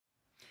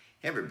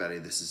Hey everybody,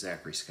 this is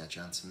Zachary Scot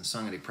from the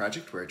Song a Day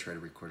Project, where I try to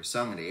record a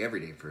song a day every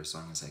day for as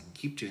long as I can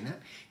keep doing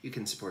that. You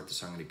can support the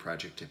Song a Day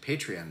Project at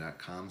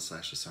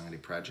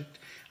patreon.com/thesongadayproject.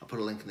 I'll put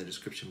a link in the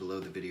description below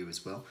the video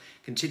as well.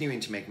 Continuing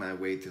to make my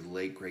way through the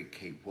late, great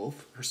Kate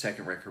Wolf, her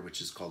second record,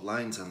 which is called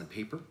Lines on the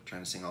Paper. I'm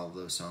trying to sing all of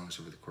those songs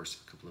over the course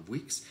of a couple of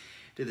weeks.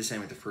 Did the same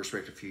with the first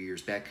record a few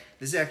years back.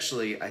 This is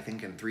actually, I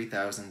think in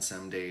 3,000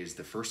 some days,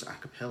 the first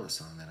acapella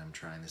song that I'm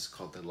trying. This is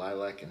called The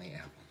Lilac and the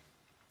Apple.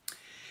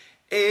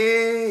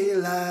 A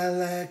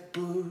lilac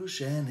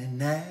bush and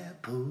an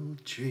apple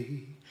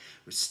tree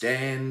were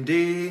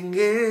standing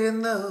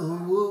in the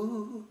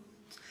woods,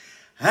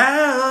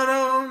 out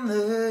on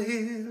the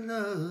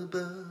hill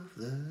above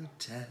the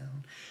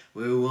town,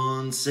 where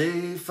once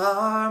a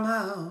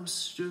farmhouse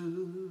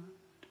stood.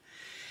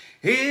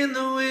 In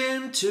the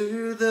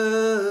winter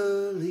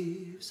the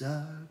leaves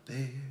are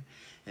bare,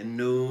 and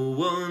no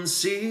one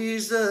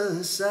sees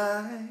the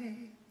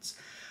sights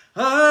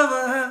of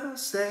a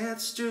house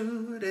that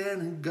stood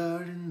and a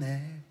garden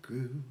that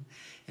grew,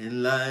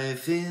 and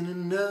life in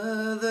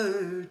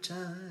another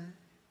time.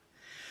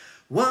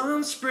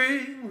 One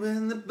spring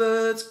when the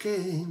buds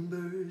came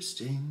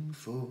bursting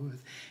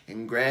forth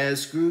and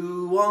grass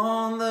grew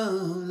on the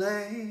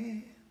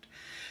land,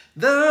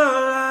 the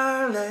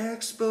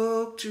lilac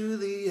spoke to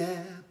the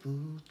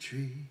apple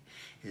tree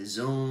as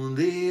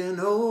only an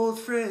old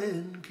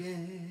friend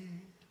can.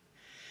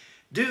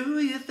 Do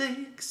you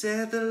think,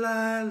 said the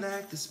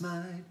lilac, this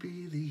might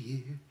be the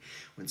year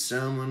when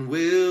someone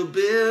will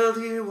build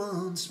here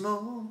once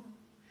more?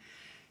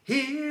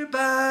 Here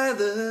by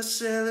the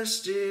cellar,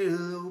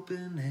 still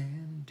open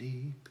and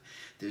deep,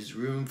 there's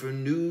room for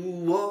new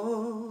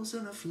walls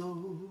and a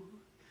floor.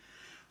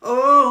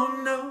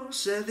 Oh no,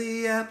 said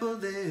the apple,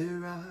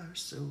 there are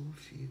so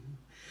few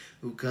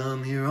who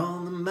come here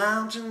on the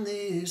mountain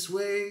this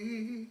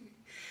way.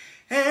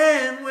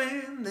 And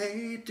when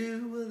they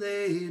do, well,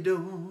 they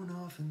don't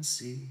often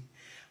see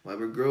why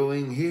we're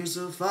growing here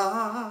so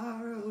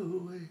far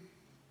away.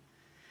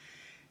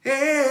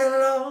 A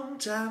long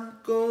time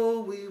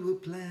ago we were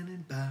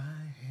planted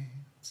by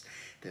hands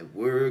that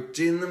worked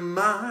in the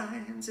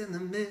mines and the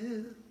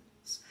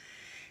mills.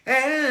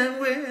 And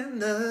when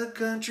the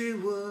country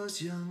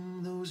was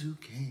young, those who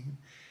came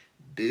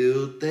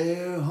built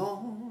their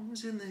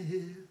homes in the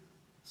hills.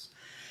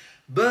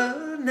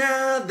 But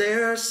now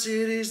there are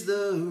cities,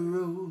 the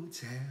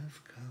roads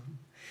have come,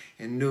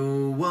 and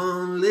no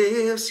one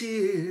lives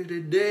here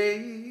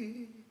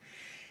today.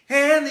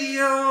 And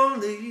the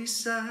only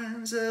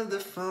signs of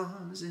the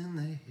farms in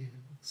the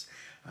hills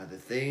are the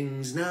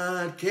things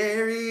not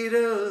carried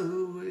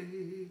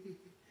away.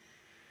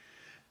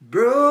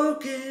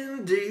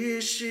 Broken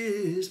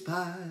dishes,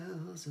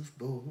 piles of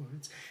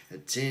boards, a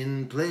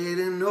tin plate,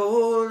 an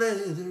old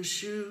leather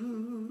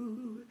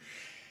shoe,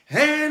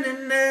 and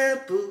an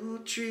apple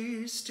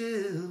tree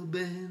still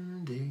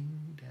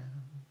bending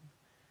down,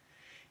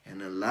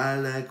 and a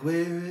lilac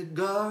where a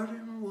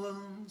garden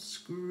once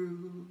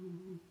grew.